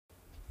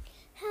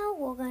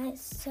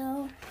guys,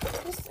 so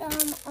just a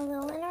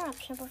little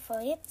interruption before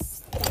we get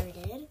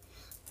started.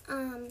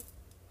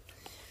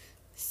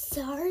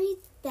 Sorry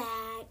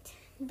that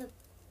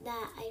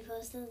I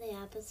posted the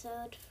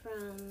episode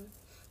from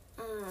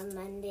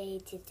Monday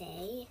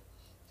today,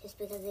 just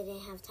because I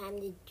didn't have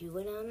time to do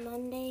it on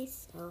Monday.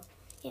 So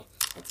yeah,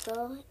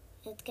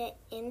 let's get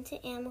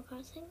into Animal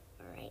Crossing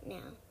right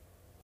now.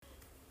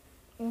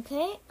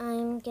 Okay,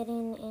 I'm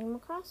getting Animal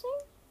Crossing.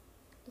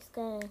 Just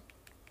gotta.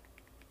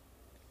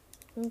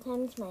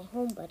 Sometimes my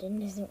home button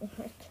doesn't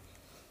work.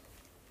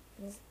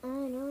 I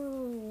don't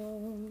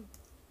know.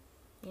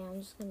 Yeah,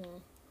 I'm just gonna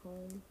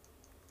home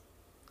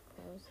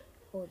close.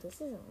 Oh, this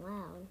isn't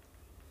loud.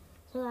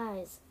 So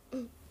guys,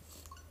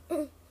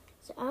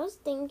 so I was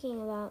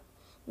thinking about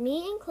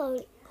me and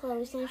Chloe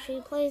since she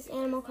plays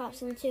Animal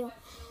Crossing too.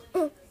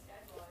 I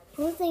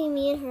was thinking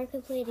me and her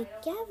could play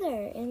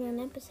together in an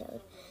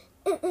episode.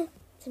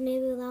 So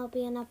maybe that'll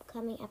be an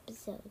upcoming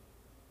episode.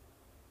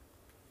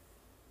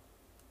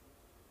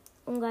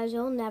 Oh guys,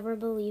 you'll never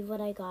believe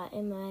what I got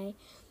on my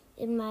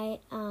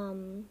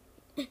island.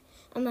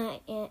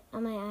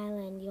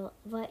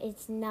 But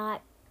it's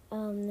not the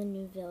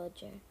new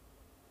villager.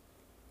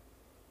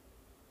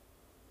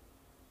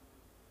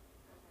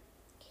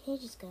 Okay,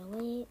 just gotta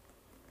wait.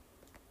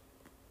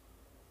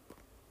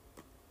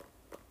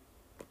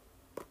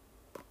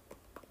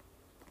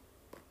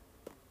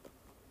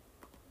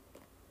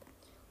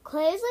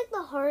 Clay is like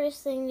the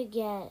hardest thing to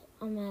get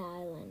on my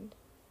island.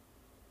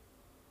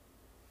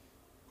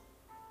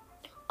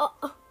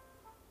 Oh.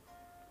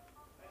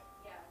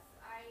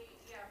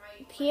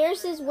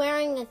 Pierce is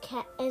wearing a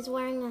hat.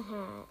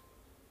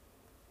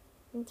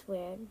 It's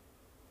weird.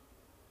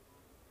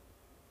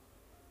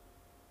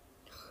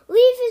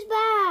 Leaf is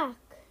back.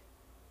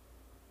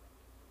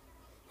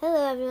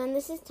 Hello everyone,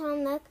 this is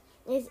Tom Nook.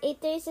 It's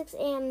 8:36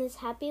 a.m. this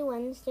happy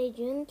Wednesday,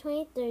 June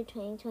 23rd,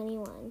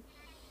 2021.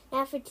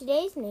 Now for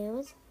today's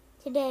news.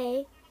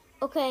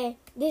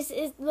 This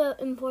is the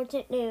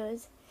important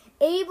news.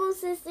 Able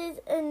Sisters,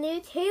 a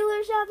new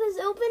tailor shop has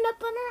opened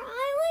up on our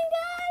island,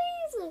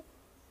 guys!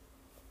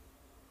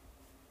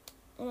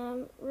 And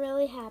I'm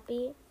really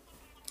happy.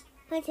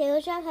 My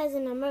tailor shop has a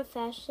number of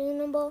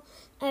fashionable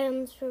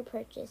items for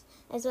purchase,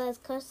 as well as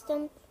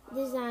custom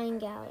design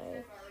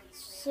gallery.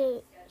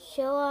 So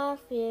show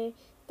off your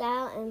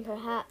style and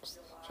perhaps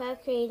try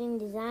creating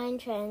design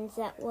trends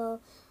that will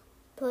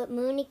put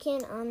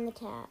Moonikin on the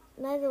tap.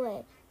 By the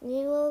way,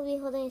 we will be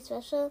holding a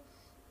special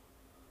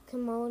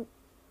commemorative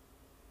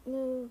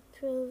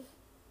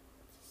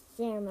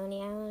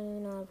ceremony, I don't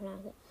even know how to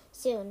pronounce it,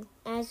 soon,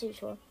 as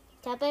usual.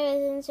 Stop by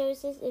Resident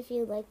Services if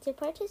you'd like to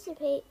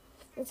participate.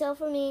 That's all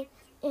for me.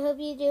 I hope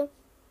you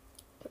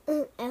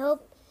do.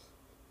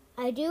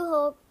 I do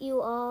hope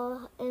you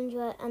all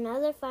enjoy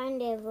another fine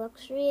day of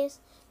luxurious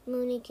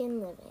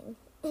Moonikin living.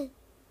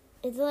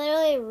 It's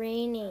literally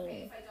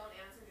raining.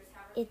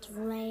 It's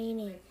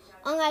raining.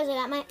 Oh guys, I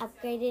got my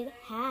upgraded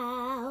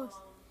house.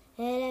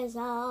 It is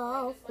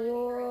all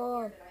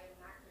cool.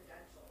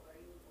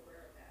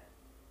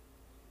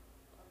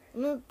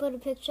 I'm going to put a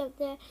picture up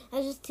there. I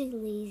was just too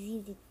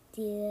lazy to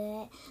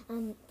do it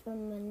from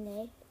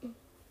Monday.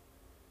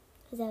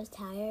 Because I was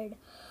tired.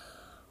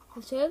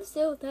 So I'm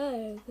still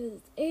tired because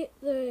it's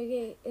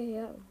 8:38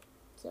 a.m.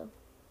 So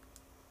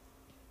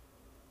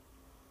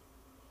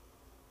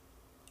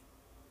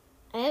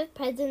I have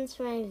presents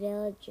for my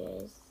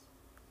villagers.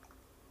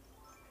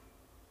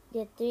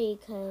 Get 3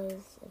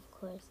 because, of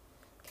course.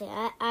 Okay,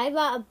 I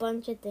bought a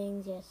bunch of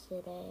things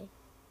yesterday.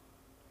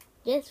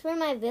 Just for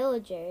my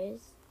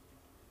villagers.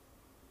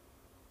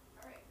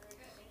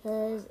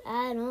 Because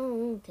I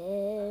don't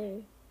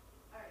care.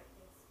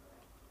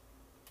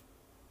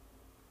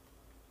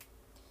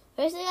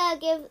 First, I gotta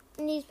give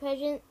these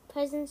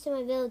presents to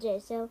my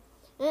villagers. So,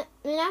 we're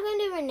not gonna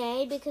do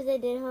Renee because I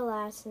did her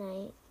last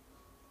night.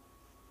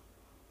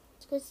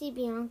 Let's go see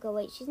Bianca.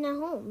 Wait, she's not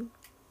home.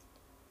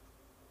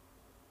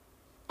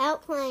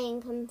 Out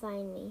playing, come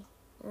find me.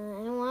 I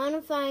don't want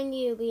to find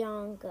you,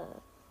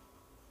 Bianca.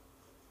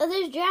 Oh,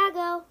 there's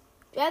Drago.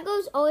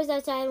 Drago's always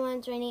outside when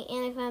it's raining,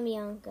 and I found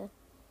Bianca.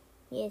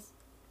 Yes,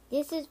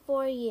 this is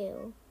for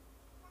you.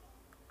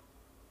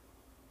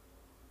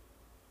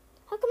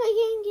 How come I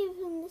can't give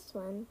him this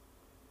one?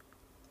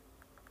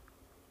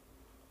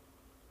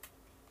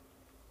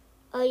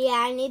 Oh yeah,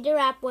 I need to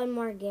wrap one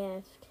more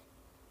gift.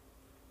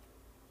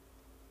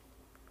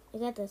 I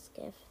got this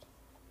gift.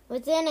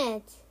 What's in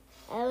it?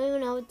 I don't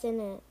even know what's in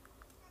it.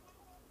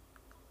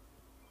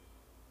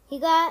 He's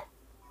got,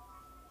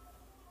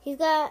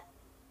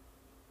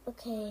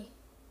 okay.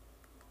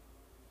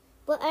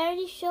 But I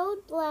already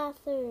showed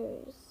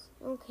Blathers.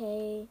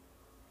 Okay.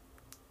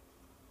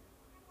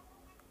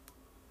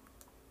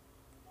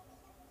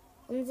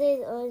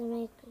 Wednesdays always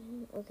make,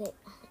 okay.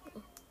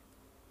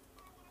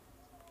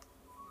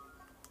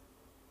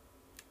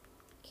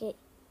 Okay.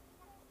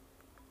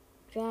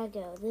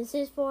 Drago, this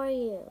is for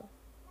you.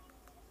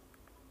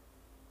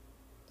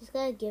 Just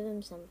gotta give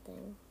him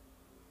something.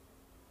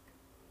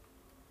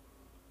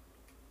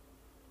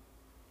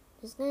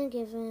 Just gonna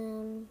give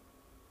him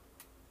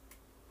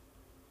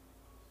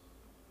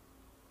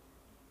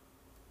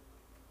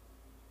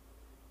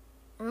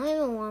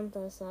want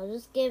this, so I'll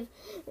just give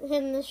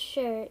him the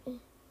shirt.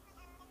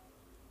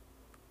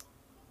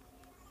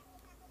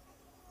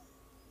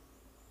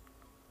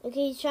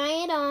 Okay, try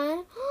it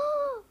on.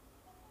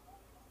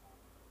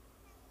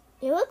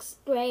 It looks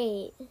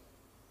great.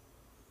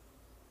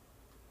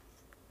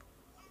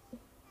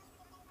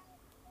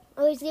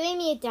 Oh, he's giving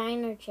me a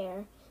diner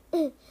chair.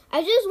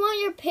 I just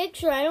want your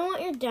picture. I don't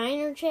want your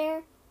diner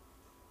chair.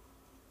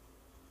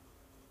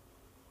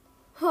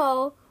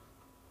 Oh,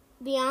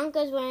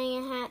 Bianca's wearing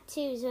a hat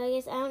too, so I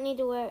guess I don't need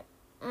to wear.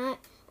 I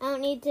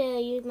don't need to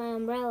use my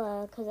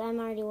umbrella because I'm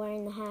already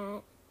wearing the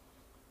hat.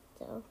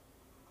 So,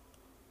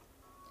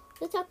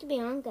 let's talk to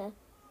Bianca.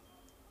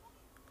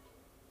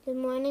 Good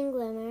morning,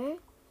 Glimmer.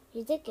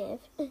 Here's a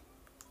gift.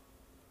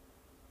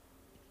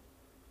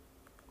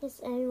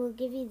 Yes, I will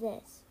give you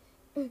this.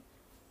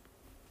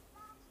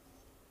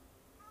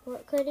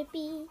 What could it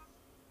be?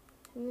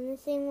 I'm gonna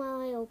sing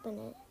while I open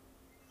it.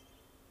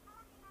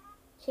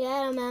 She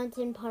had a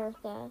mountain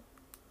parka.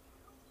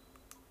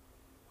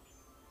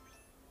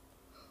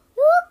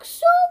 It looks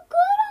so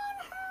good on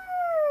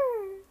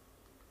her!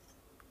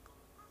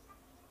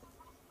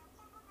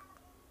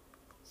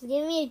 She's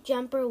giving me a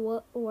jumper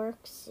work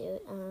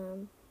suit.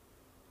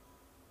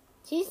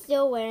 She's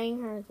still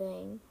wearing her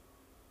thing.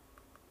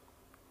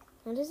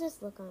 How does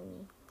this look on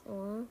me?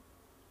 Aww.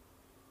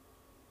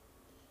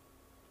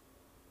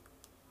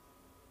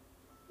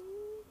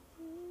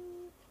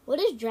 What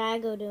is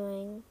Drago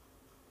doing?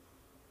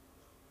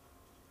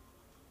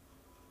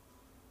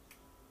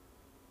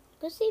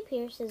 Go see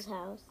Pierce's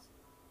house.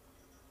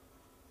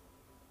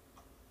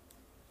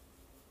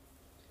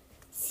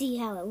 See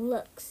how it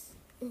looks.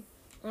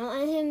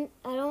 I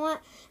don't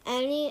want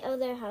any of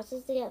their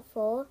houses to get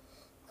full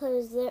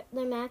because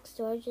their max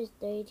storage is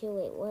 32.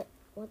 Wait,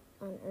 what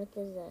on earth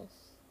is this?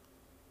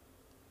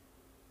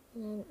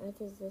 What on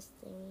earth is this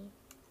thingy?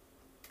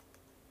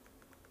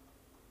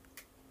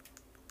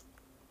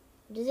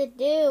 What does it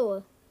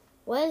do?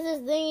 What does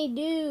this thingy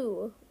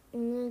do?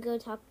 I'm gonna go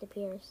talk to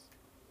Pierce.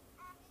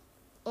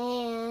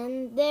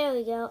 And there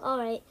we go.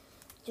 Alright.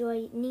 Do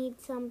I need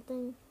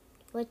something?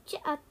 What you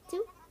up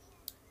to?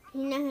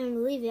 You're not gonna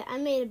believe it. I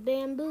made a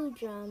bamboo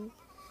drum.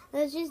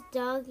 I was just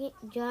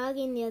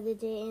jogging the other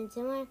day, and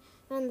somewhere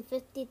around the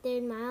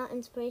 53rd mile,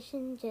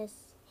 inspiration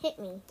just hit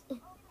me.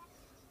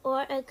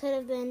 Or it could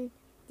have been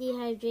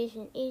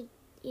dehydration.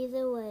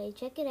 Either way,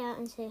 check it out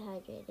and stay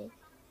hydrated.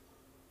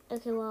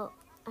 Okay, well,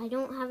 I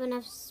don't have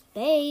enough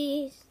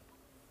space.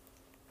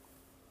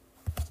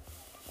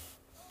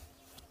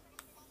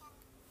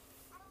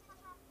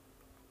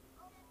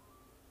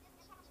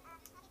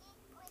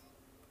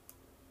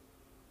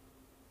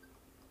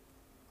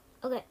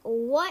 Okay,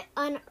 what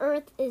on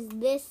earth is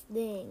this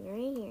thing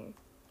right here?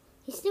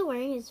 He's still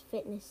wearing his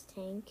fitness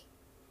tank.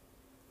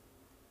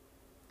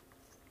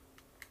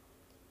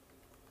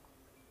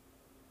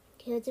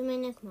 Okay, let's do my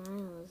next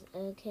miles.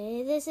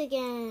 Okay, this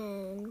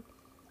again.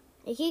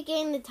 I keep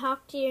getting the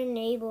talk to your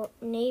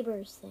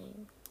neighbors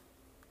thing.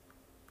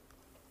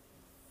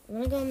 I'm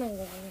gonna go in my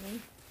living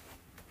room.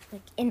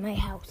 Like, in my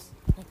house.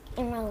 Like,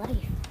 in my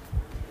life.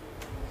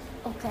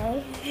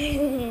 Okay.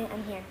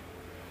 I'm here.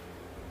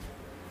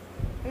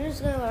 I'm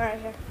just gonna go right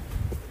here.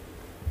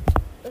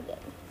 Okay.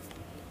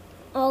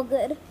 All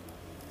good.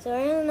 So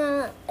we're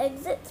gonna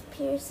exit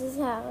Pierce's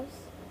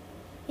house.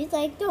 He's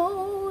like,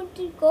 don't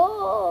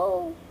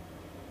go.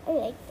 I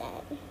like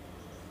that.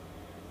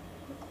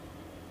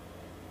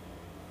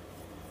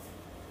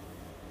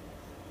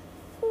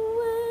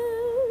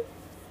 Whoa.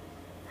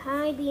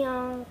 Hi,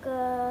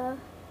 Bianca.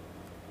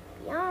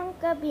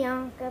 Bianca.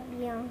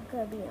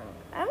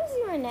 I want to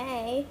see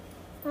Renee.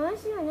 I'm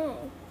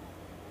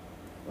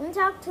going to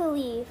talk to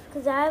Leaf,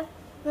 because I have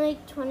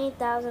like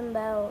 20,000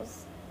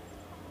 bells.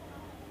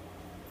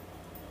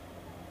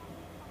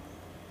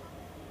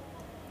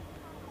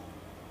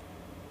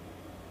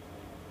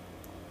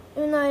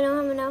 Even though I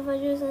don't have enough,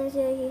 I'm just going to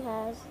say he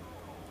has.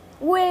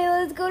 Wait,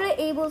 let's go to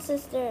Able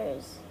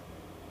Sisters.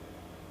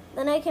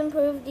 Then I can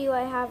prove to you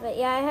I have it.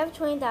 Yeah, I have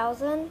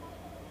 20,000.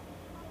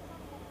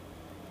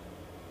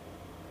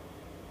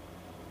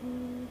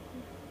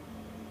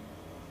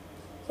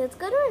 So let's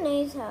go to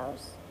Renee's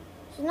house.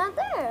 She's not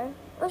there.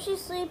 Oh, she's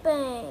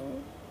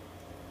sleeping.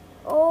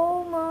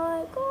 Oh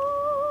my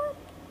god.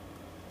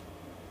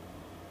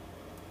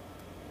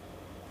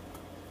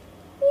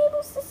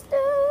 Able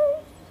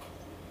Sisters.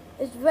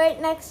 It's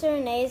right next to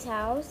Renee's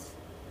house.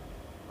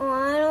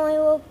 Oh, it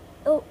only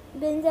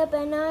opens up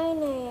at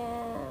 9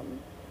 a.m.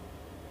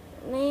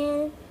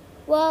 Man.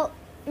 Well,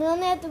 we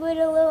only have to wait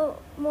a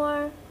little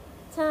more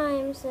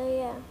time, so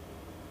yeah.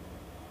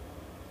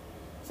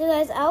 So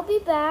guys, I'll be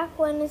back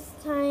when it's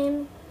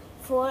time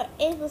for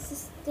Able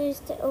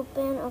Sisters to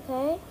open,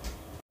 okay?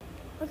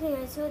 Okay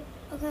guys, so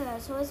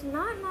it's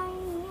not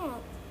 9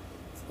 yet.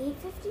 It's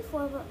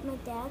 8:54, but my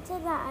dad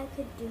said that I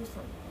could do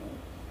something.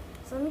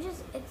 So let me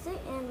just exit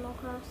Animal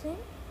Crossing.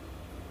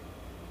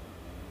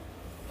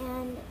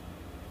 And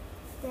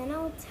then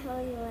I'll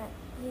tell you what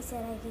he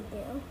said I could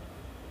do.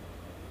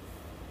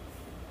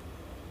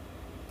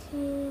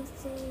 Okay,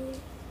 save.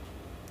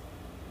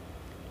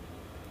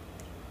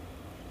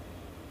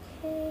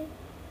 Okay,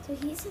 so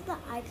he said that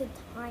I could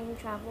time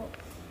travel,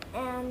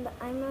 and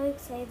I'm really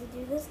excited to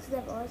do this because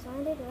I've always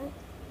wanted to do it.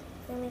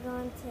 Then we go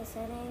into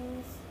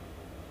settings.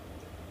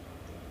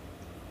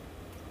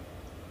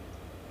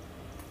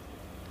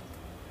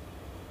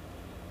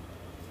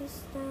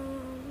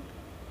 System.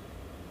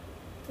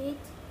 Date.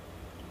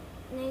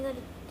 And then you go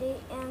to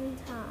date and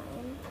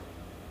time.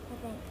 I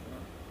think, no.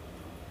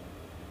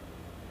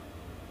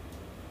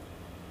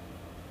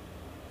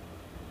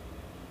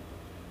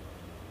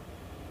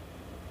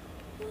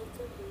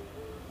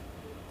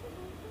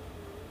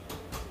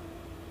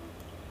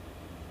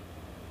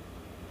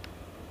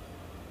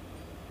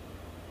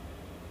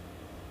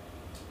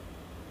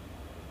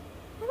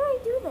 How do I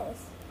do this?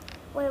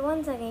 Wait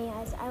 1 second,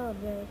 guys. I will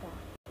be right back.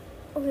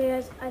 Okay,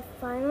 guys, I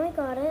finally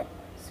got it.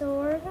 So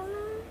we're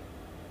gonna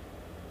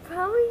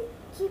probably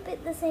keep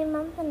it the same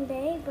month and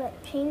day,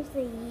 but change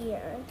the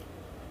year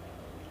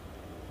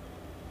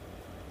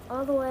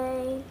all the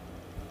way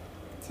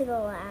to the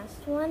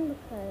last one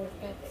because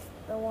that's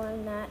the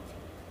one that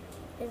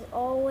is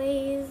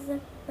always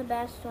the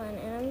best one.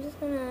 And I'm just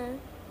gonna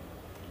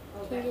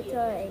change it to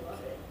like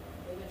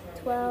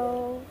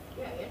 12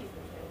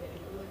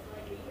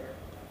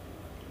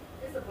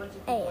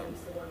 a.m.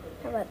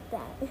 How about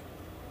that?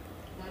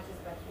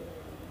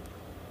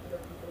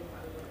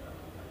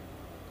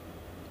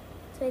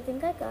 So I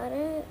think I got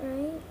it,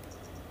 right?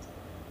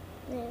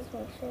 Let me just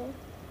make sure. It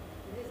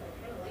is. I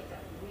kind of like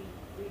that.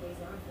 3 days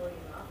on, 4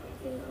 days off.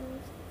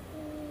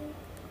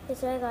 Okay,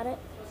 so I got it.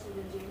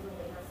 Especially when James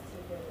only has to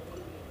take care of the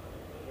baby in a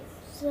couple days.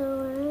 So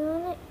we're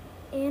on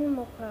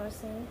Animal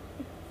Crossing.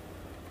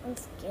 I'm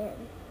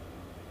scared.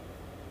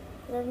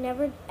 I've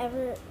never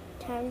ever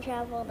time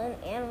traveled in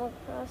Animal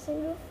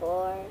Crossing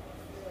before.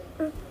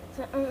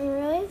 So I'm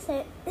really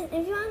excited.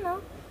 If you want to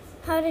know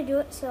how to do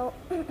it, so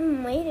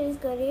what you do is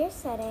go to your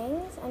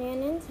settings on your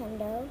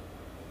Nintendo,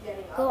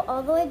 go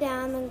all the way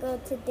down, then go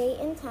to date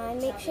and time.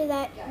 Make sure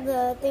that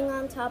the thing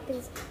on top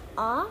is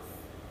off,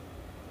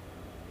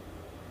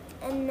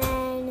 and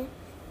then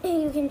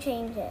you can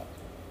change it.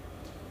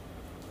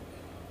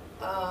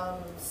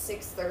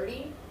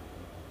 6:30.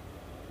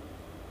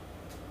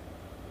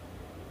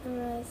 I'm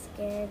really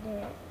scared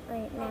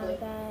right now,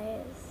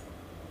 guys.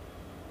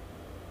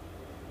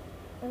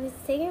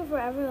 It's taking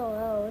forever to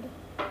load.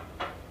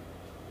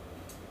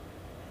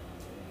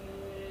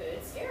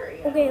 It's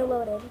scary. Okay, it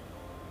loaded.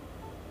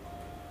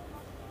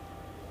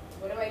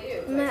 What do I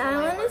do? My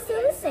island is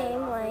still the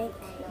same,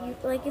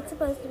 like it's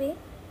supposed to be.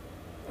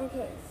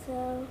 Okay,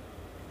 so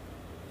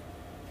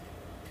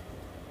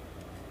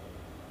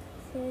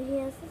see what he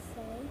has to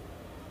say.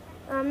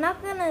 I'm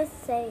not gonna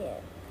say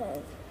it because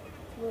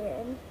it's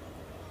weird.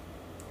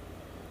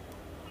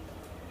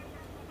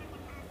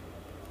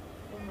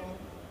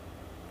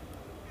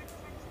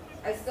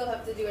 I still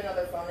have to do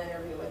another phone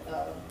interview with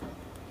the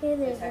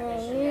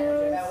technician news.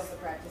 manager. That was the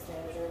practice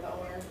manager. The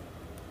owner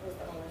was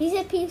the owner. He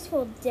said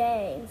peaceful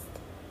day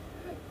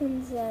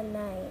instead of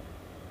night.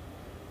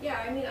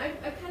 Yeah, I mean, I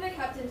kind of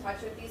kept in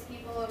touch with these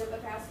people over the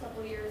past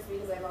couple years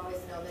because I've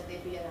always known that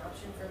they'd be an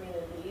option for me to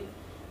leave.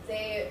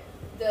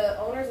 The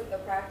owners of the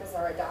practice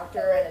are a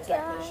doctor and a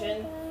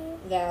technician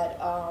that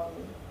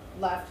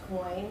left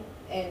Coin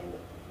and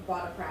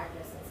bought a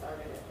practice and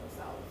started it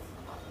themselves.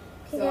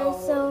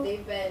 So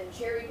they've been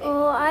cherry picking.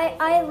 Oh,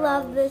 I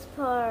love this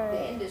part.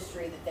 The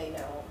industry that they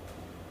know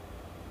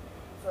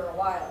for a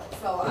while.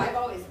 So I've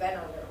always been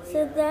on their radar.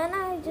 So then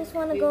I just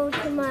want to go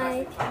to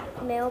my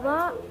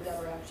mailbox. We've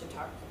never actually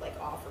talked like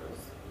offers.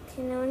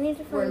 Okay, now I need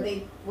to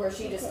find where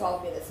she just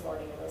called me this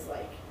morning and was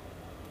like,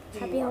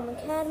 Happy Home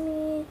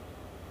Academy.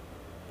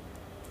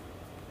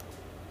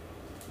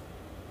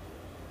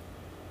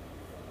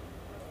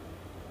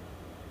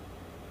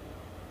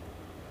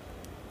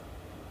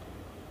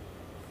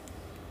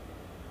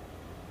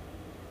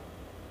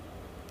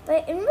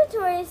 But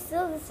inventory is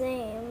still the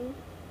same.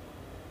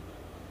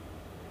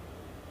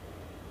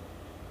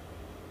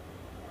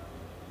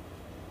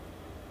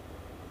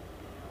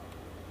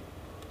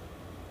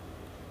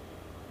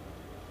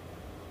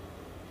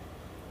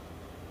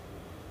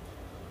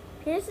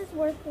 Pierce is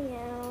working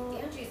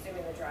out. Angie's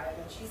doing the drive,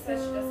 and she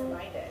says she doesn't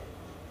mind it.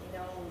 You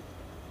know,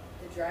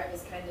 the drive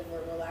is kind of a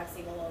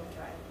relaxing alone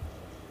time.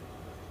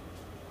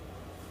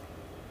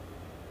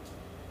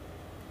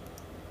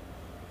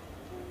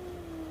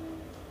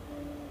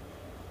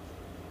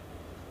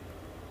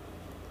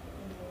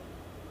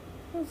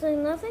 It's like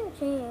nothing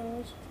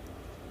changed.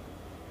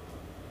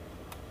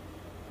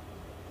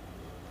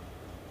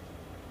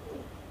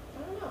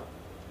 I don't know.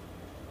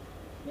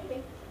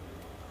 Maybe.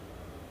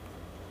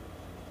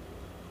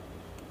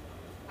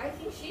 I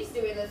think she's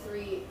doing the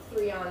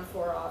three on,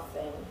 4 off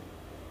thing.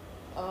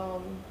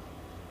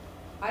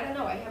 I don't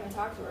know. I haven't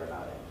talked to her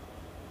about it.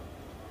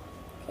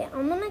 Okay,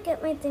 I'm gonna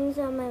get my things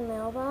out of my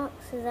mailbox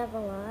because I have a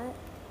lot.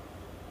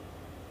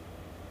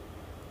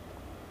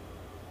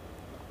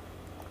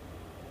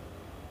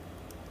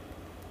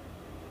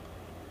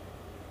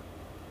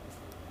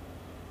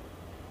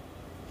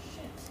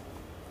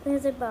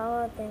 Because I bought a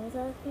lot of things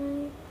last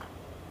night.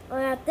 Oh,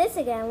 I got this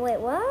again. Wait,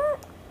 what?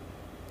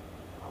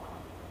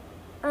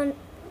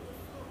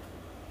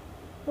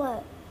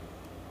 What?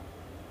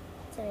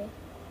 Sorry.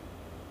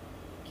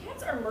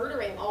 Cats are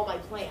murdering all my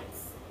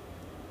plants.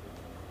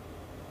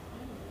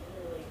 I'm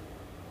literally...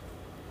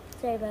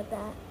 Sorry about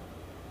that.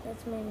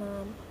 That's my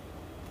mom.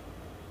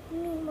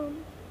 Me,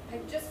 Mom. I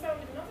just found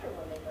another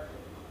one they murdered.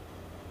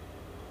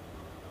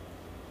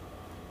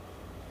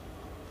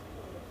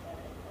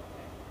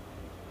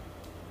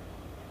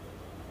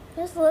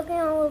 Just looking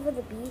all over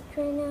the beach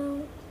right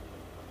now.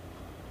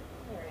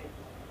 Alright.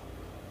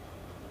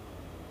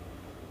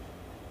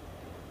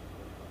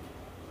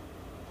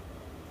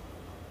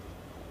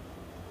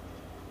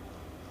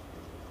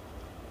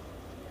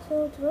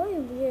 So it's really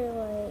weird,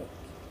 like.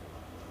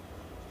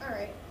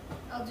 Alright.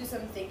 I'll do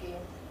some thinking.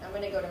 I'm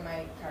gonna go to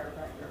my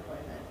chiropractor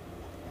appointment.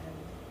 And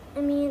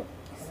I mean,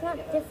 it's I'm gonna not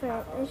get a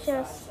different. pop-up It's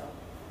massage, just, so I'm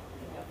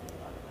definitely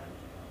about it then.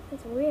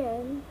 it's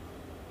weird.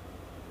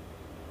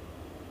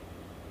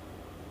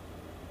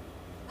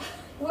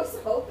 I was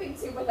hoping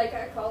to, but I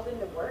got called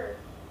into work.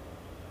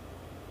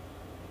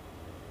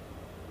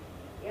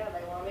 Yeah,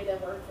 they want me to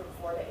work from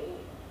 4 to 8.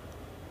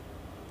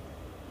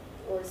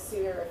 Or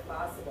sooner if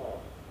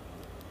possible.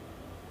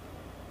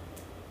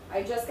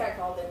 I just got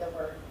called into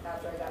work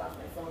after I got off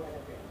my phone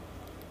interview.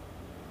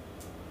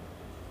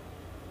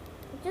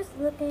 Just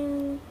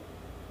looking.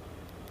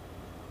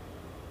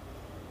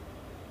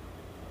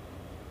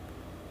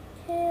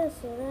 Okay, let's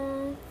do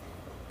that.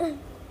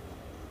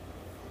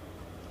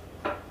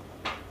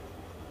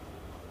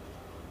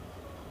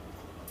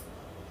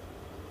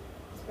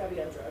 He's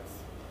probably on drugs.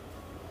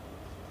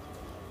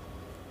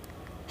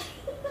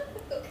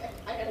 Okay,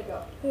 I gotta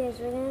go. Yes,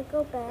 we're gonna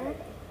go back. Alright,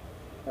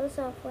 Go to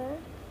software.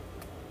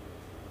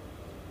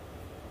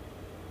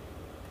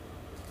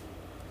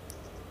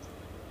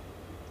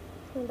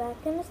 Come back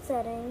into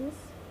settings.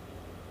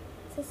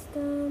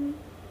 System.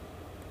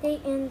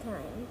 Date and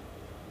time.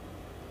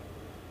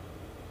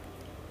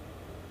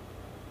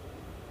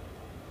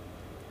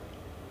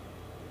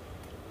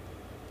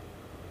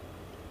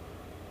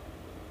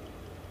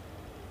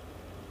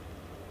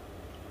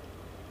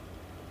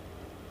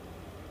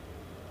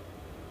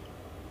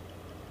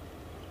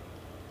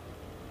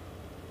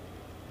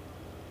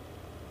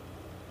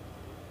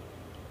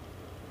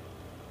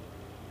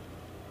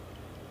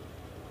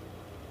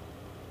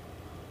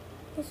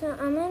 Okay, so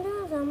I'm gonna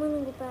do is I'm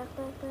gonna go back.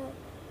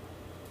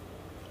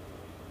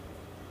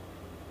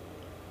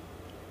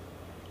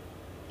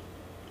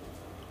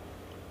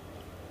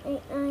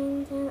 8,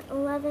 9, 10,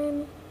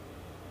 11.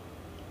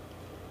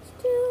 Let's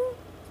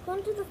go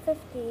into the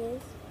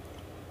 50s.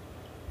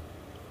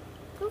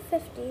 Go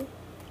 50.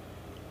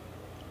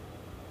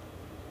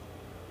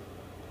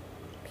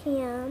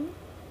 PM.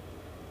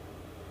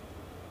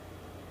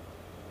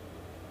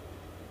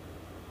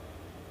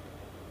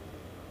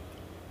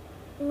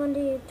 I'm gonna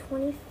do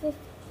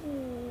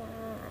 2059.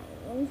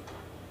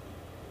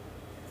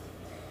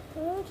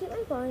 I'm gonna keep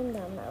my volume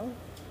down though.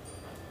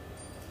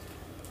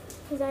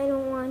 Because I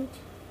don't want,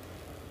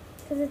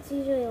 because it's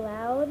usually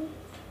loud.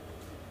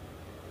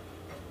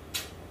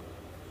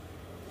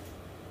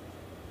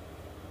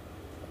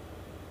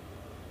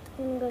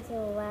 I'm gonna go to the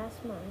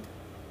last month.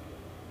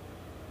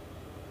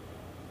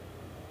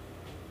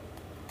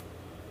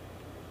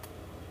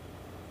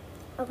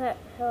 Okay,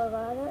 so I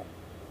got it.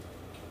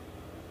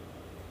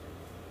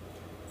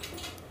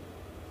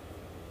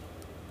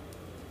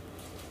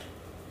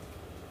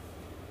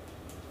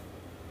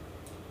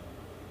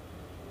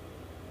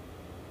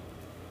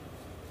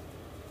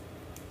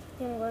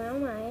 I'm going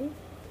online.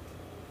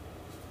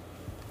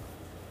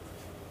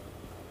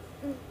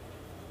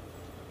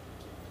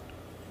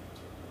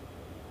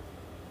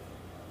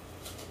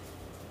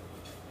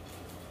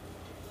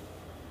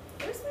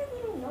 Where's my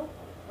little notebook?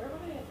 Where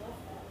would I have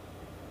left that?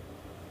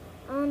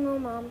 Oh no,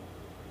 Mom.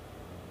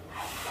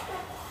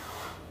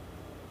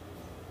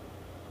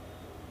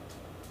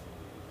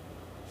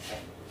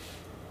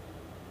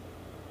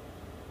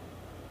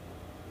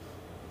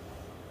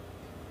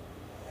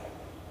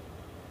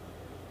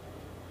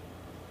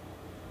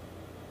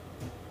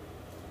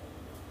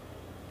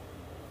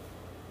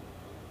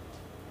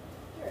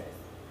 Here it is.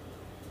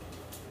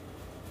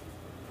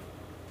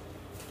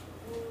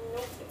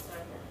 Nope, it's not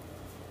here.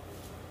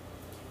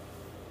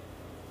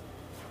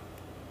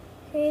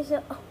 Okay, so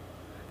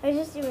I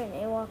just see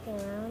Renee walking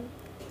around.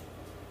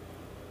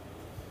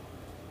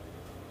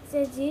 So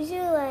it's usually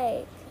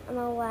like on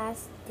the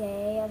last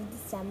day of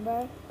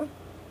December.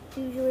 It's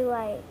usually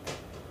like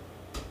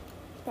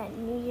that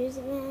New Year's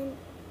event.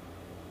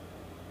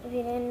 If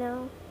you didn't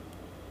know.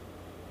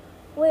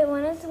 Wait,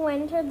 when it's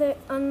winter,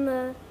 on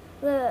the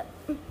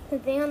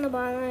thing on the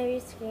bottom of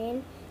your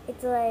screen,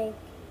 it's like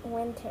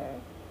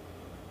winter.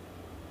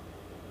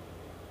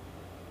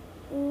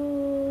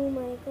 Oh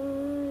my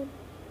god.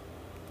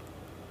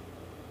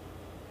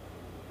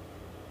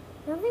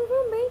 Nothing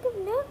from Bank of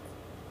Nook?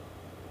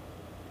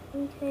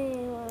 Okay,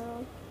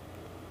 well.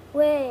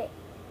 Wait,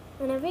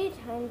 whenever you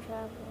time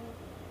travel.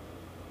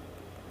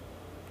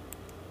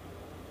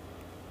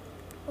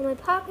 Oh, my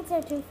pockets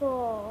are too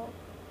full.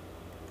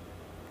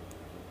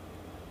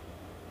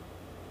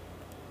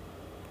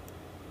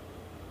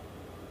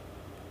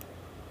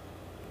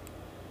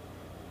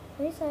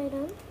 Nice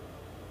item.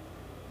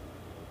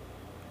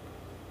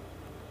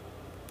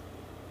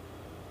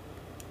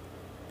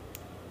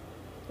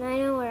 And I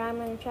know where I'm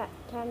going to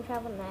time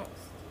travel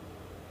next.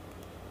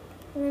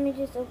 And let me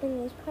just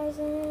open these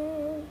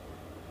presents.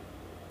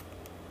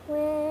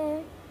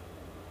 Where?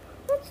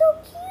 That's so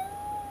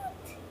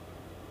cute!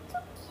 So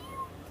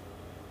cute!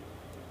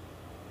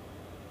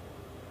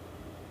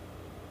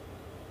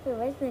 Wait,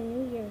 where's the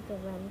New Year's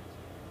event?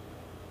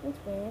 That's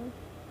weird.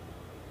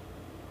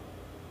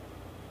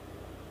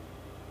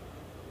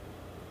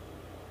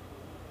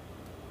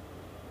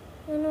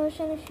 Oh no, it's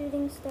on a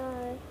shooting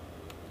star.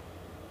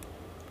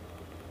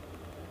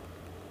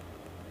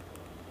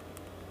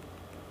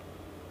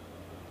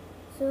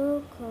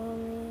 So call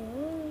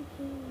me.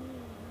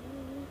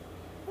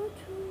 Oh,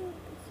 true,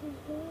 this is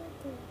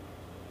worth it.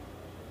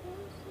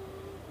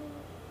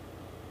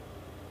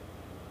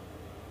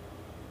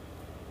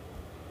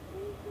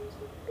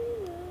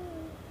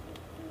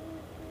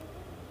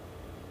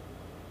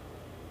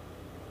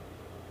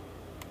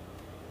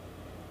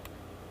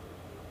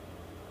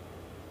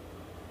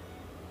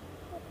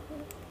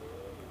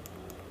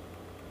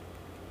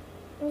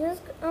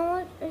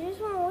 I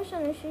just want to wish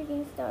on a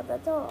shooting star,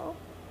 that's all.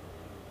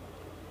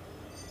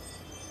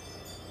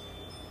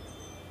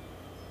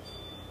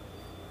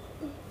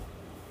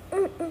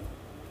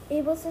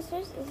 Able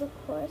Sisters is of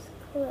course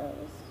closed.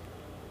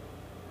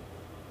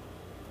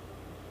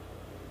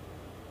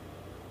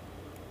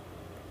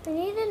 I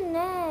need a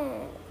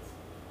net.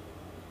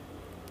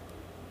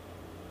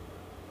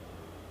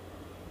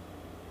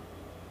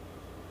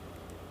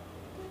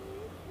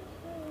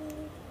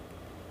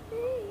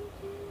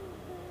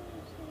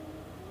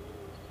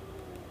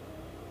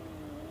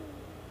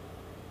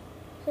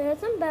 So there's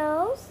some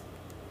bells.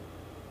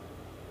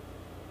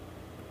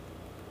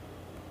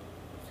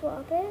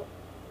 Swap it.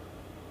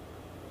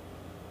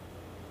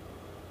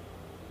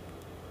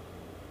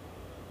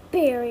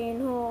 Burying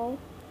hole.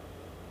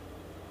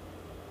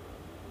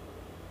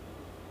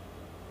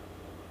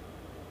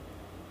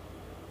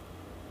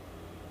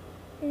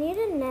 I need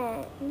a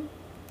net.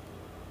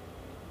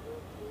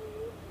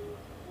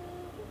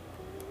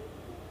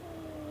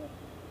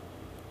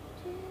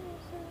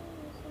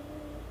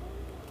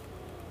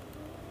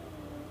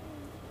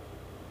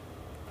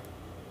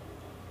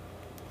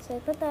 So I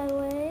put that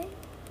away.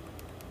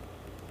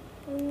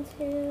 1,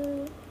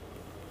 2.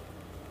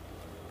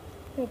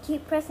 I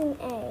keep pressing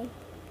A.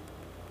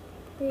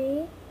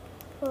 3,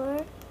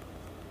 4,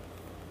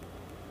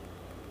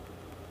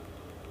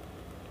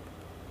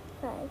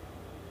 5.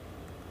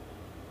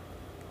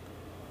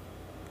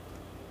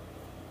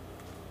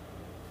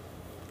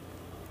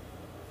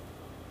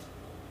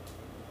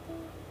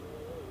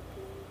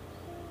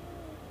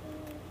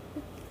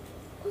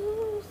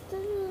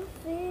 Still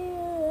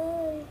feel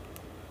like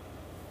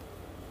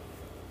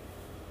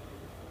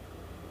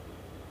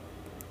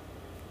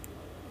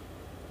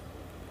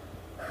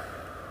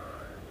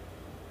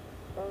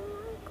oh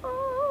my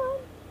god.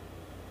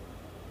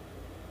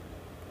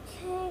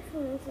 Okay,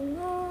 from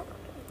that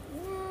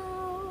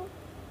now.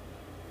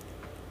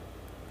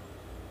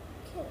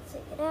 Okay, let's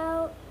take it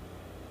out.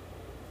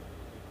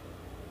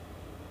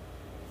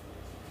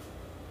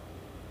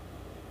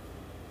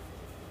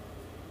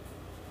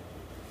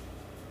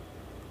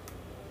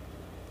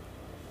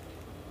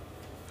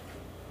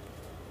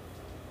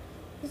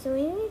 So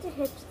we need to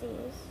hitch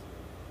these.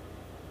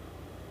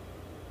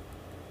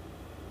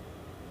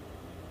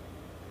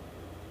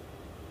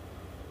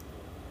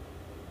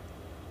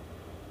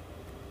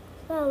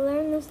 So I'll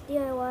learn this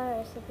DIY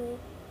recipe.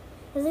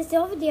 Because I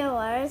still have a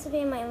DIY recipe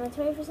in my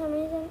inventory for some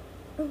reason.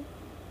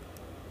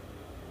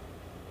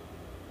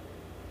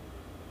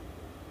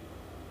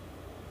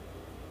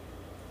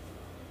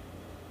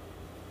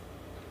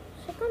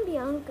 Check on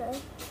Bianca.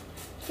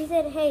 She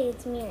said, hey,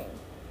 it's Miri.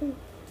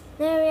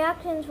 There are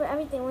reactions for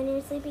everything. When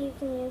you're sleepy, you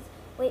can use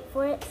wait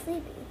for it,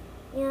 sleepy.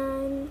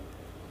 And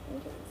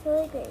it's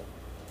really great.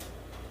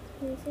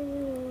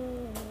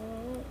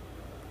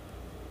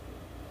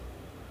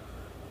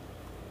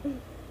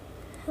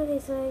 Okay,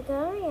 so I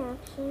got a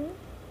reaction.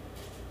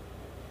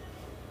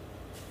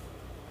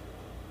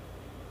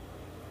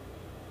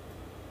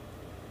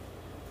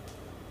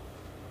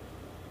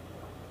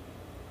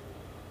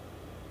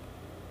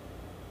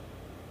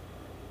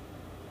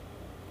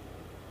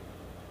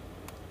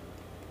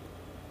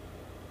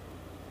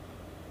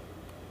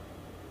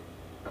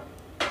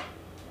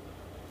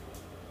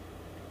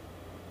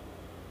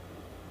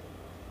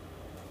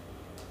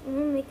 I'm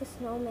gonna make a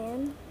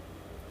snowman.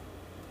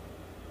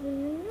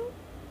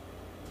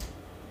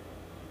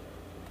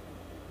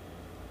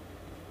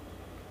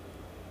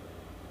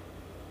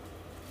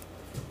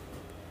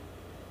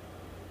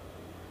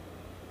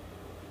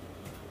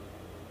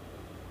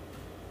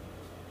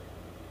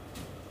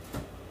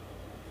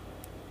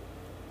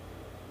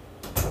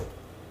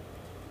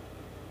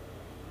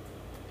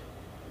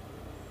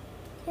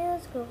 Okay,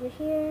 let's go over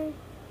here.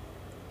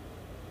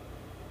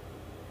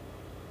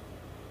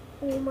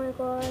 Oh my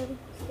god,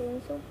 it's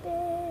getting so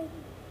big.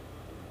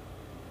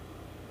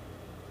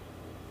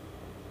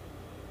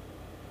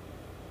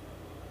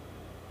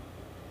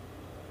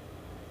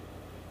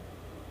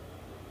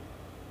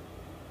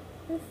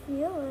 I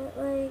feel it,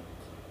 like,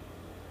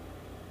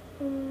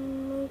 oh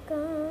my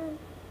god.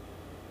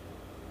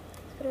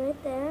 Let's put it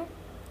right there.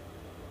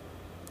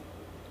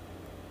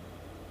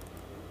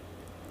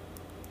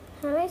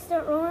 How do I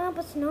start rolling up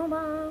a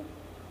snowball?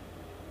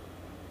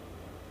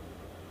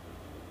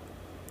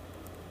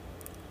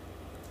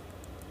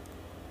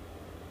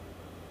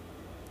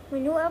 My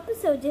new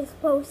episode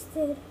just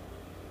posted.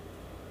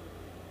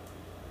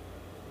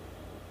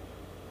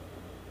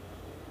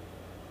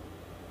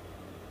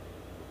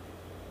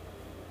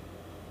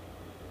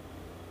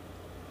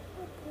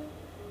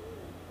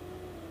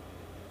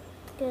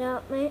 Get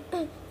out my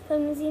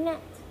clumsy net.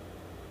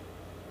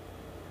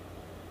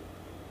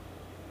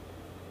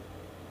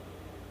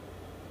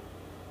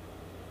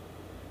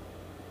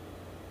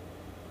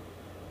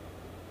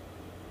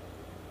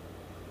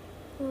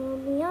 Oh,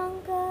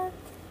 Bianca.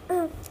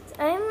 So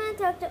I'm going to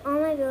talk to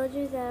all my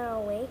villagers that are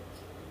awake.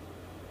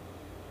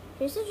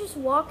 This is just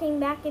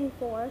walking back and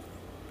forth.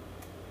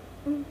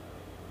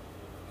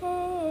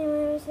 Hey,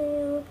 where's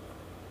you?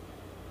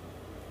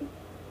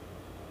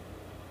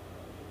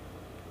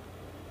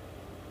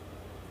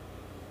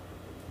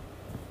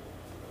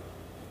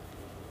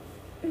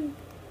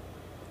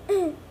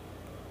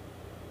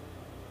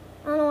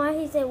 I don't know why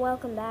he said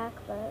welcome back,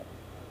 but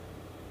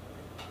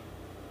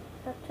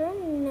Dr.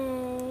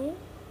 Renee.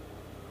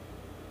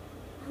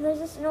 Oh,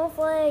 there's a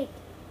snowflake.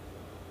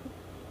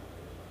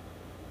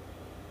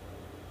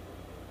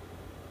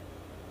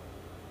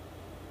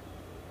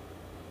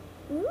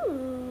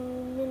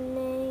 Ooh,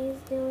 Renee's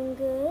doing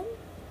good.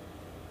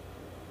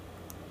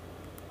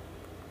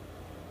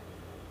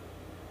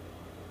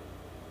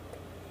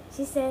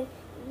 She said,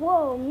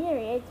 whoa,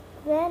 Miri, it's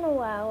been a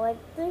while, like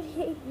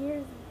 38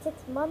 years and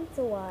 6 months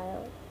a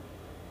while.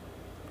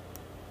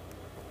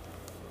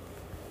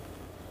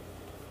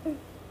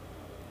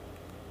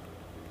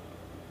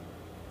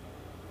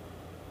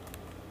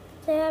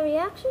 So a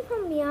reaction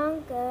from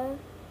Bianca.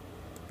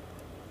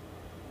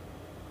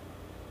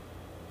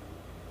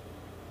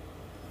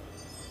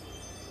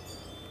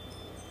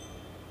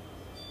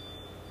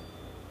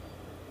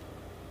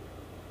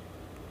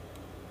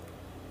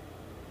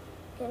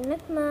 Get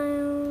Nick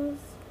Miles.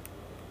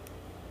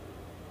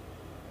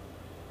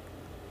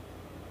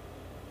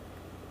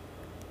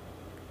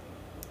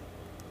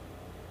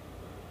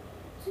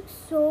 This looks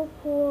so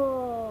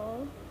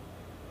cool.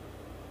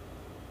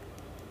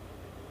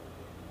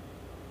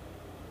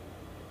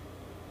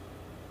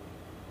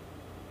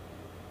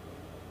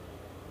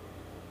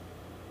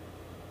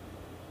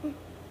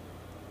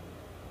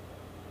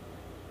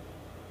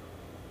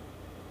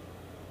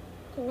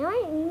 Okay, now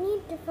I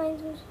need to find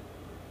some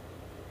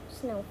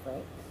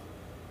snowflakes.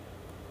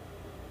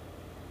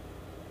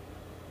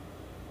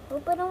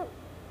 Hope I don't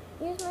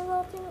use my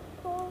vaulting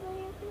pole over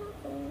here for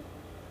nothing.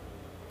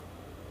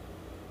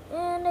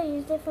 And I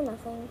used it for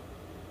nothing.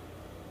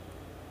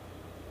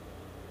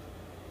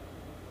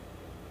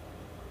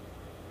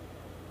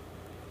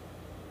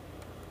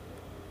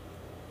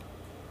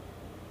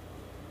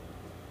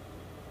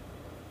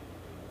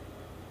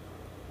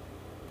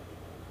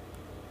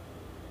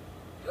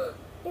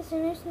 It's a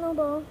new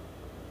snowball.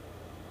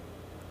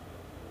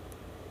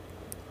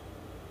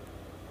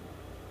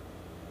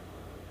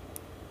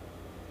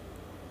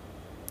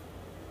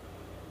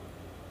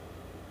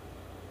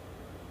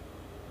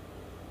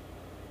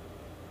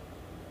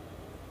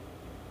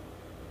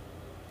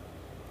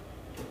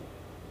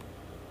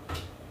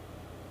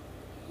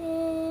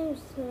 And I'm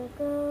just gonna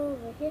go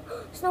over here.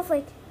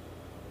 Snowflake!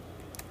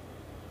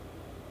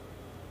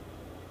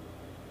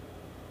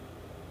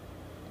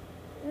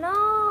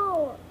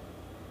 No!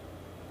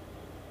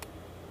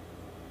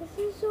 This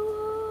is so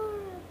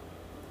hard.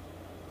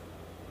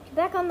 Get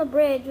back on the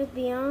bridge with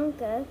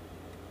Bianca.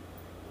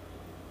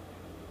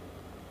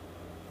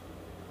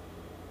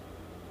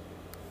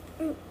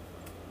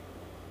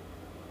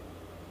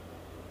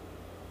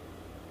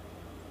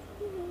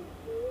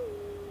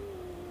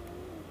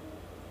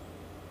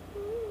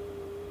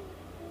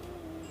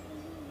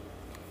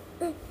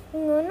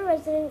 I'm going to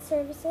resident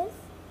services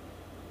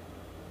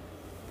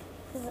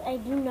because I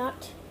do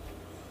not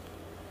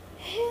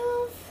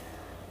have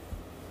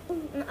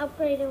an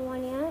upgraded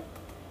one yet.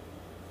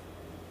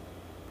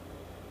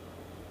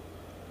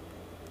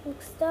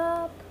 Quick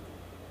stop.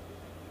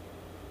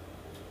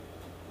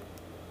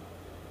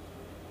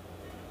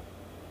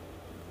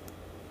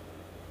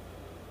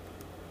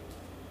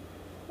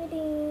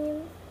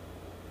 Redeem.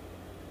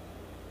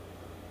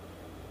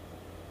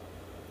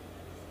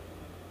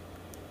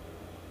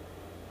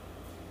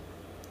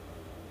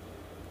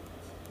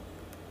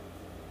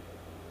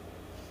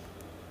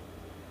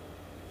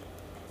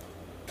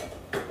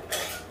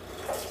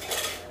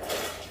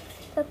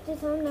 Tuck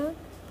this on now.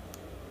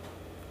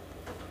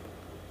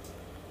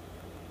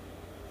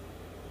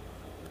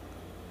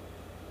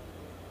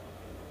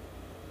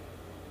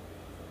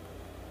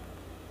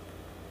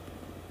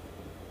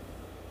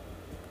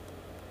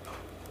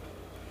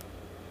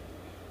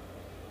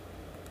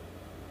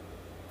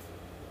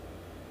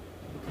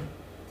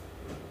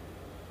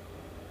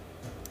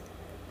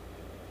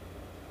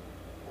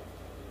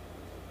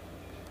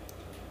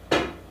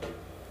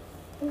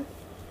 I'm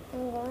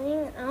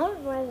going out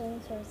of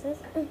resident services.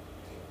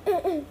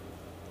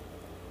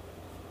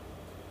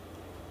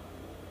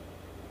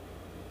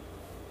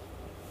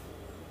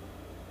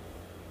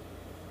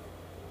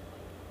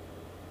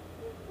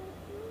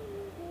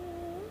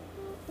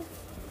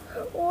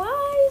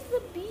 Why is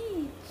the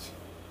beach?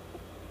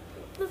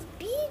 The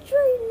beach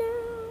right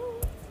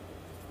now.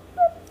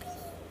 The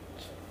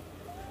beach.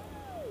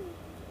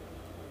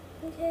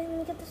 Okay, let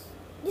me get this.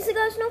 Yes, I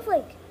got a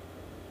snowflake.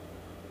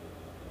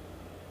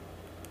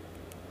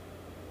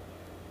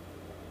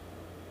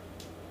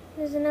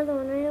 There's another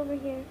one right over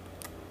here.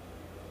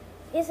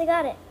 Yes, I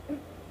got it.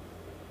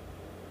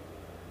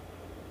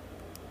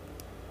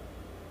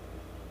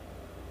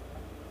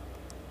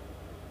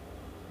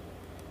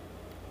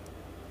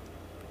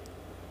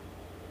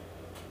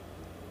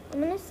 I'm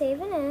gonna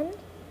save and end.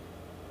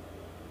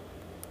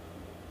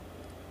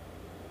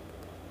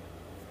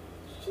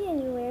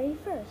 January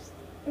 1st.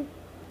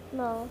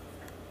 No.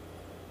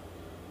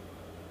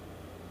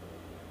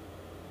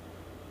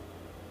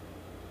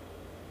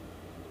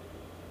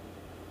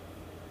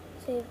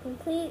 Save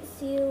complete.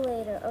 See you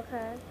later.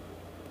 Okay.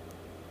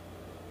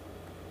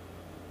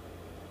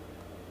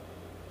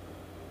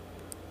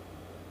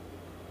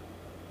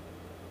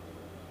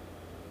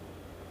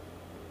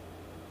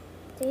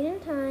 Date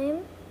and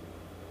time.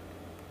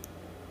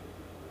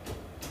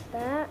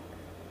 Back.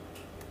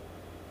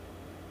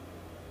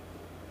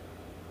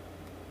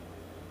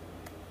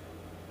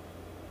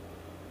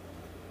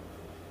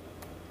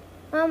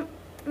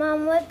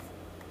 Mom, what's,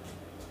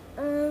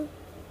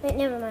 wait,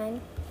 never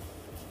mind.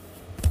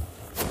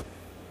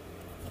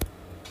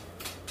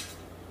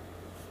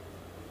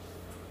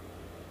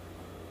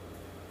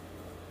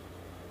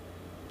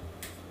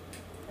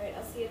 Alright,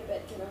 I'll see you in a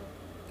bit, kiddo.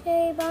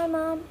 Okay, bye,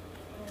 Mom.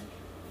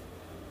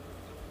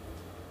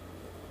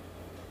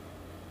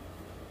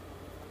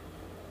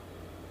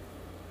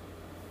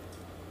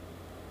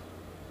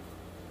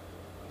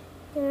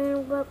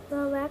 Then we'll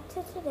go back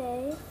to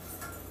today.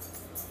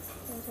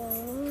 Okay,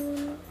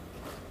 1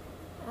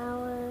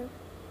 hour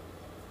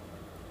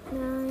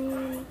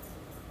 9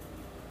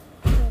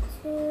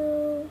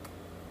 2.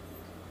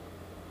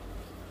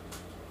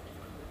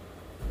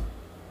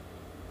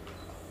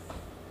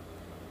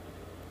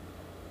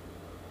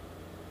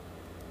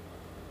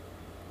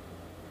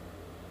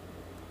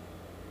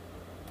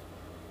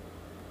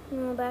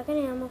 And we're back in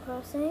Animal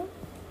Crossing.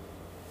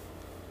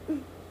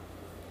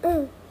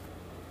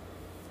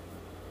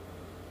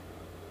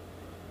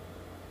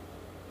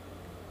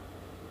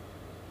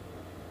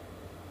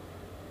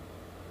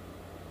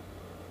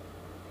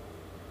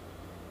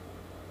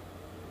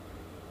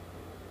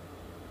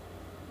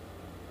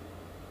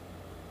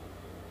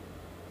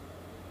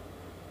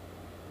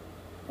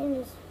 I'm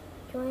just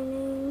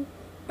joining.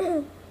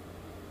 Come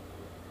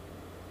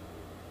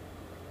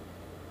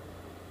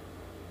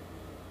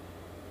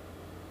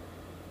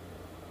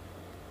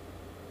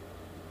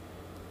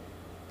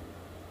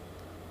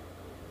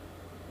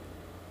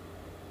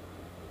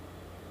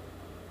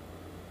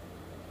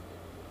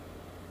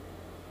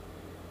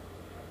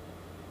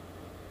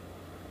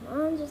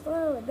on, just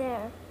load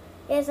there.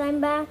 Yes, I'm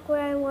back where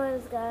I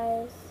was,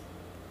 guys.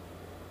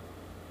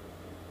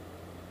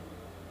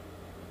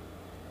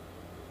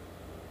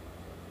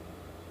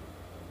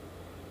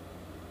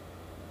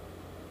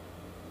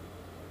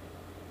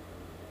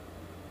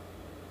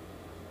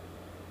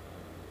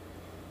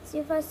 See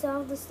if I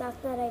solve the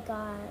stuff that I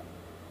got.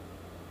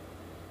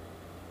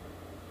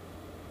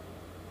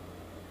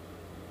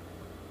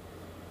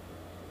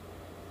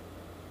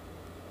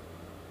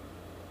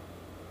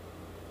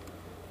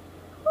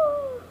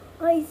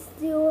 I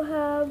still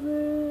have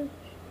it.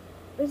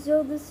 I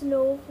still the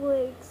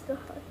snowflakes, guys.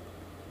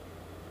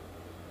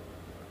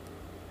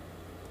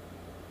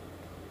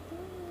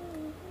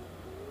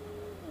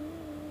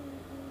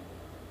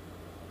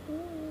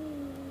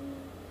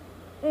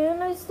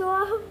 And I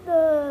still have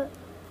the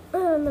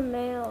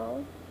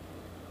mail.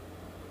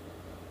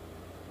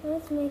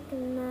 Let's make a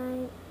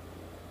night.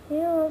 You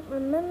won't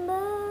remember,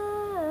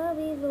 I'll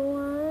be the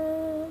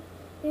one.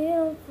 You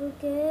don't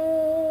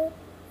forget.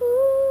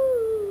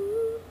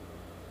 Ooh,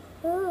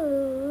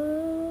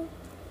 ooh,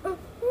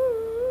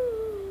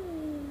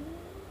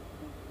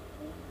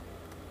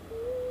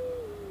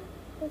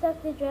 Let's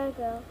talk to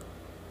Drago.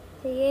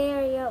 So yeah,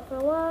 are you out for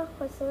a walk?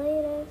 What's the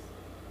latest?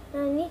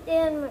 I need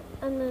to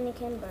unlearn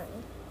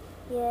Kinburn.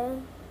 Yeah.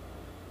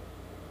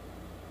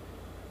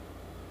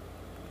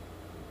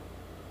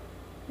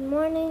 Good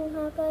morning,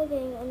 Hawkeye.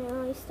 Getting an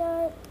early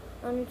start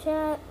on the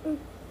chat.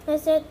 I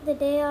start the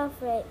day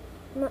off right.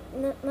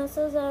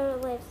 Muscles are a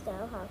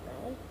lifestyle,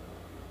 Hawkeye.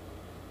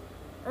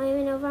 I don't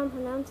even know if I'm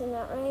pronouncing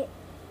that right.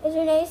 Is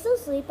Renee still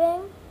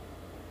sleeping?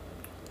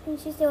 And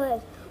she still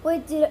is.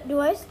 Wait, do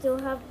I still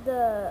have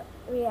the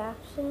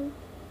reaction?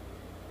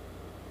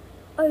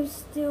 I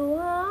still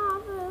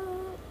have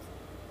it.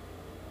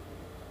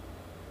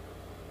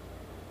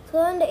 So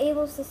on the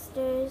Able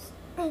Sisters.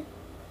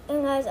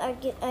 And guys, I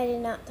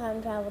did not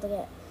time travel to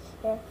get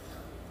there.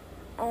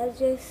 I was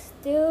just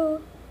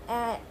still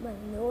at my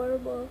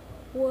normal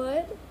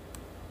one.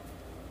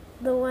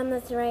 the one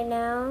that's right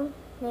now,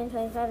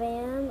 9:25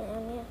 a.m.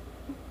 and yeah.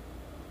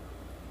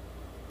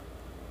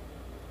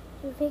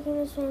 We're picking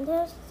this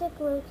fantastic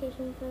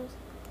location first.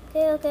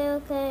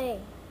 Okay.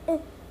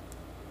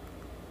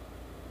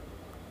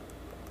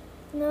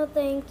 No,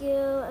 thank you.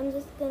 I'm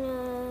just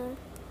gonna...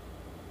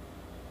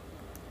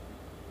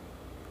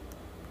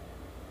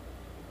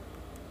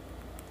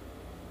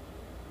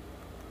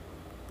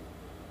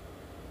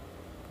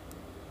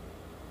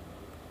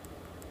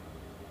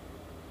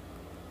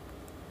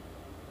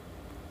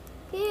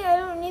 Okay, I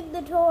don't need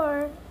the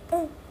tour.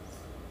 Okay,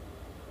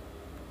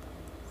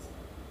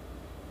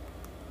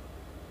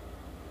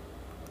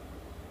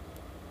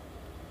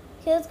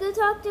 let's go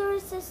talk to her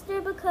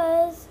sister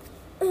because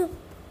I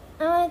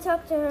want to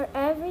talk to her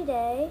every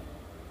day.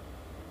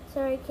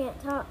 Sorry, can't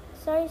talk.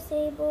 Sorry,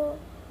 Sable.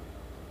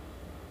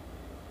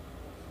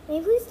 Can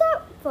you please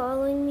stop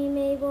following me,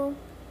 Mabel?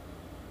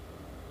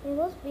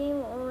 Mabel's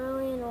being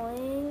really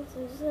annoying, so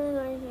I'm just gonna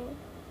go in here.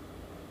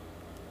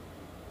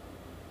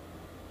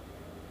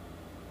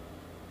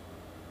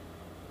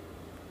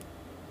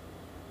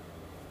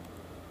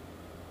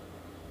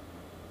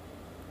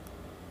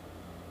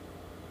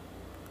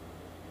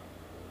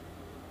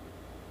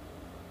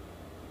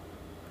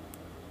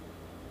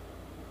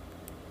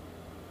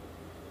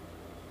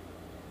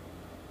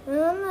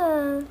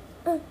 I'm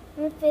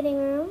in the fitting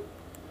room.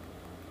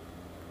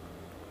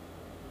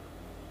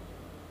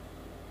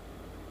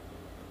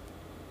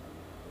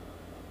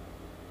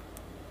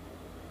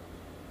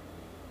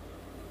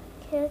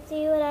 Okay, let's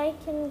see what I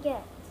can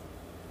get.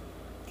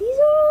 These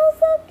are all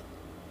the...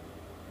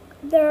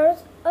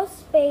 There's a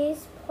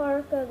space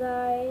parka,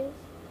 guys.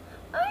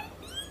 I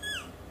need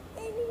it. Oh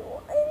my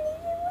god, I need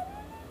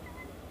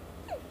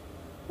it.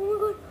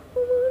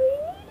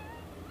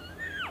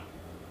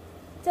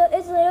 So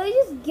it's literally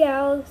just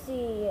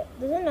Galaxy.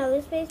 There's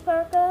another space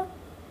parka.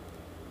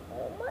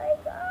 Oh my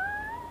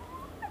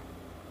god.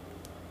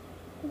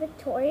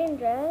 Victorian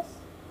dress.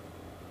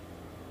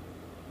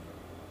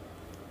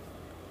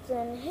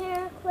 Then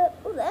hair clip.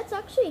 Oh, that's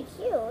actually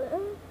cute.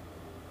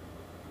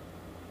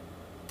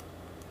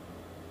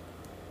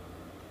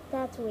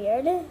 That's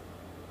weird.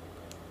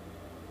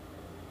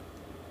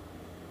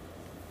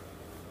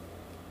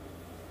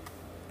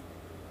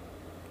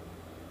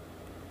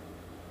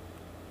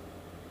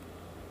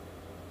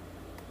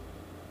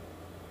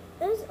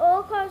 This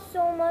all costs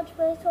so much,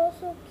 but it's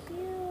also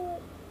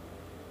cute.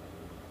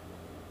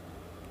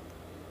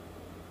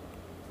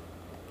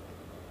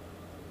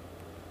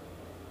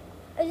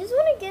 I just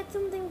want to get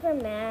something for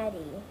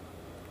Maddie.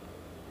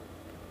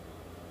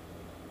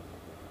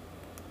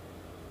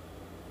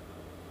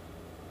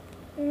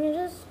 I'm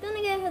just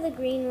gonna get her the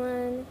green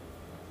one.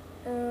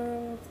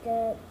 Let's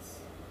get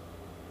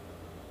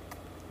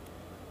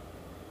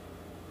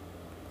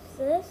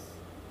this.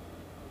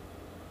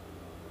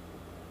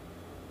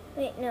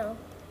 Wait, no.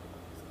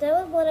 That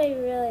was what I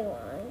really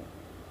want.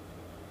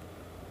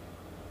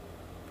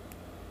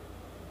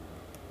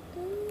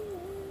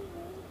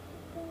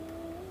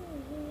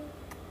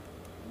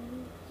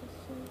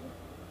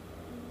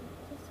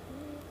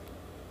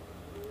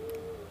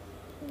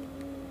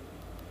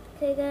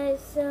 Okay guys,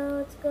 so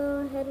let's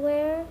go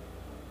headwear.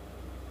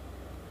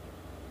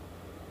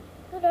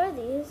 What are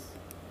these?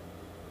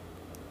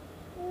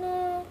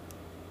 Nah.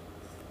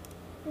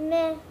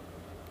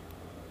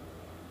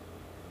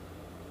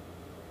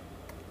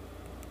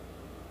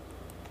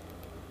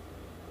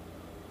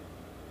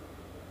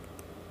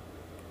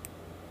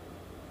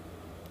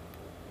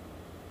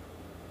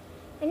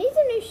 I need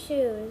some new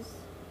shoes.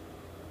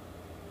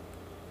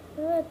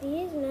 What about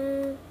these?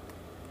 Nah.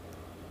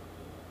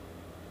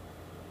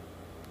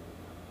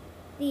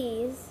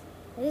 These.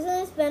 I'm just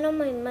gonna spend all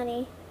my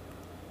money.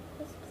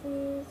 Yes,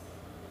 please.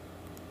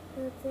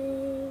 No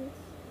thanks.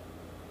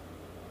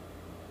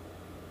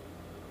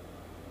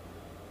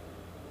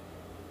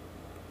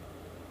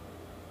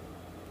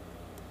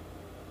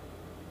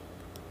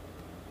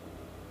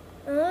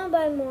 I wanna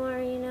buy more,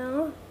 you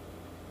know.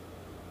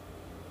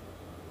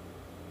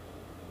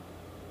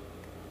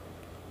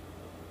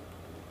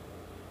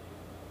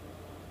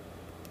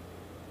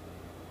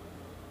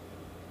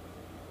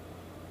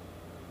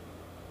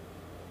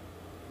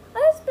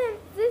 I spent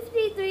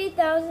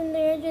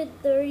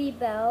 53,330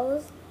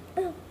 bells.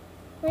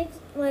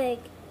 like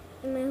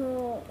in my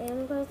whole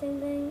Animal Crossing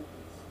thing.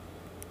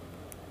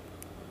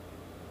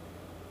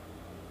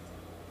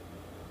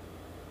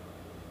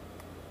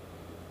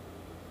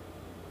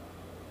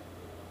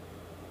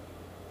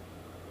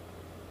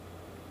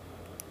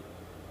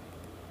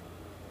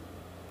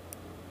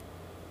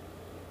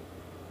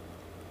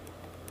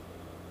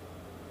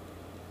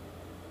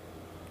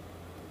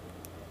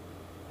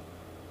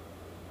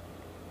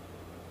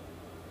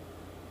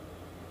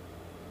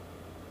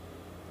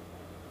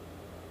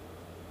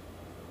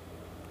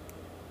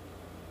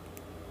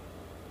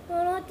 I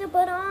don't know what to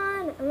put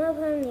on. I'm gonna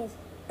put on these.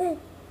 Okay,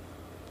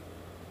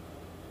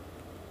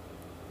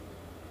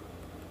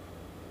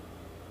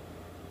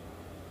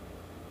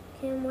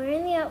 I'm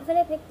wearing the outfit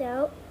I picked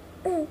out.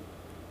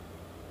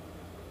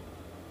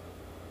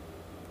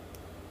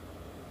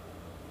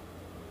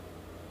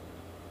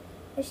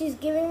 She's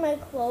giving my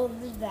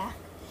clothes back.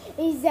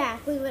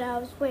 Exactly what I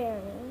was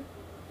wearing.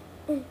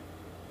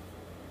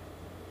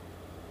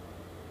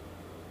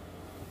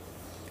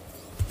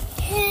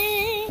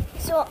 Okay,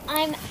 so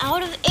I'm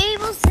out of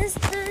Able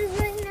Sisters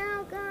right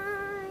now,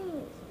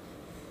 guys.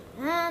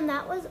 And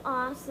that was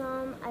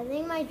awesome. I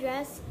think my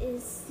dress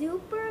is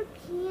super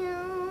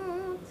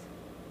cute.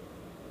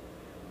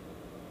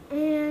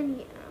 And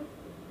yeah,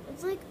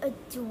 it's like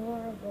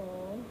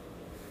adorable.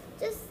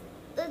 Just,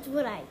 that's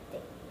what I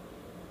think.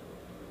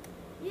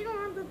 You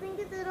don't have to think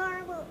it's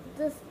adorable,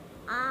 just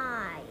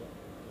I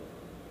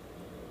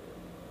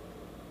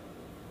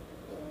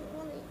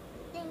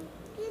think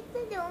it's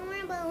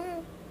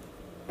adorable.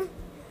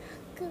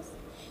 Cause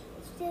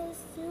it's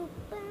just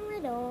super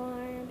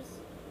adorbs.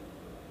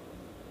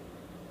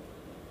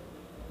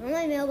 On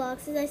my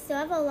mailboxes, I still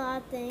have a lot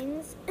of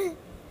things.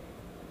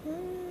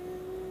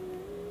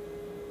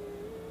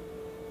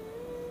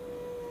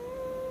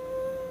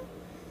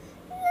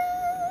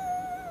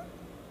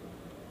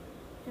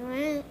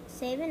 Alright,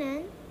 save and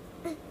end.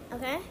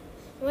 Okay?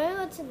 We're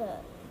going to go to the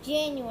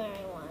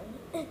January one.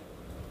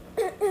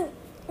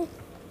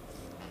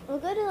 We'll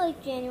go to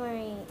like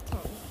January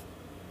 10th.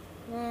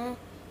 Nah,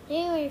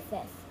 January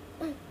 5th.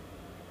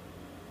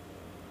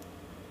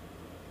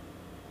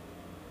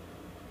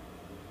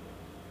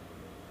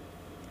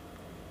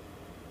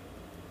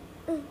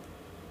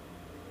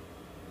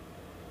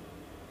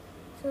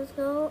 So let's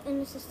go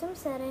into system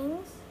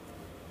settings.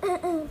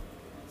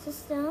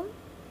 System.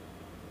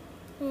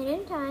 Made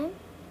in time.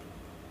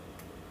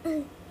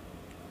 Yeah,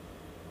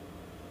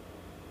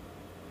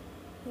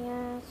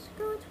 let's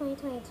go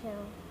 2022.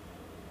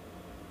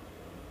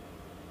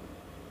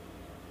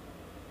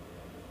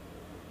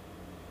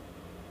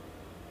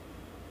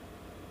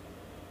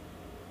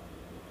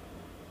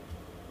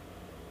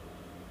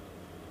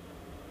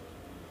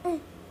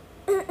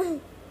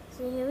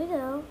 So here we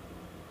go.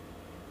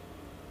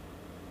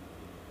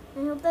 I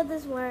hope that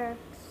this works.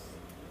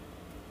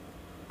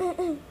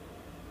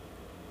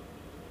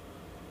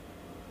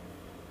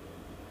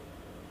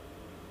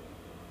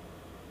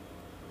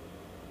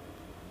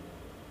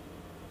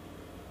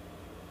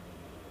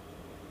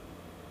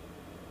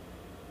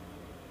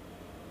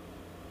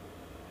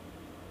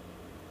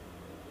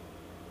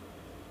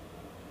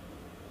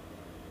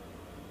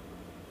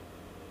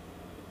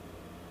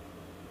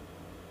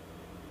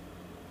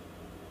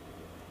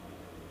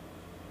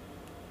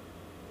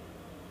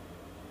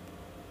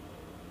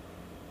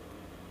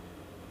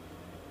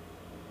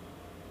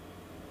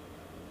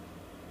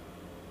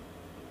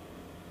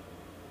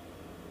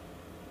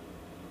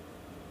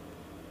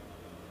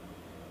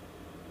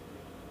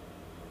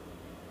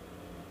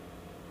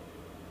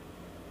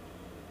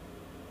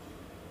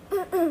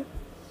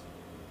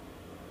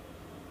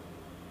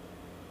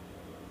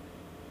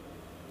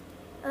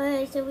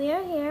 Okay, so we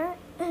are here.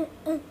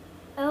 I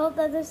hope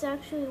that this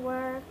actually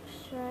works,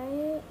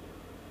 right?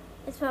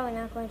 It's probably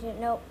not going to.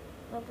 Nope.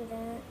 Nope, it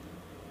didn't.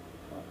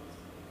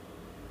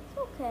 It's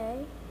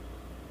okay.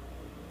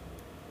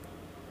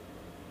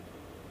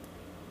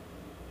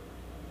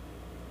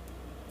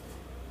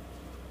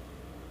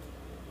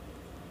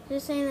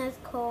 Just saying that's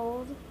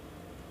cold.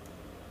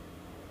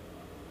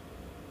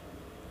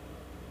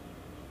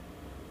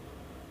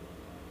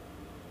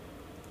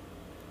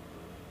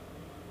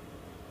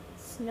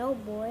 Snow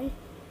boy.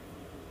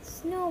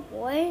 Snow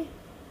boy.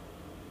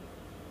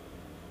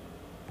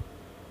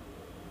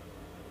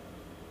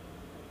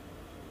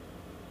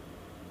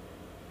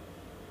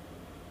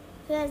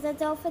 So guys,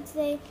 that's all for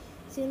today.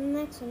 See you in the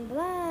next one.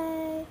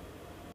 Bye.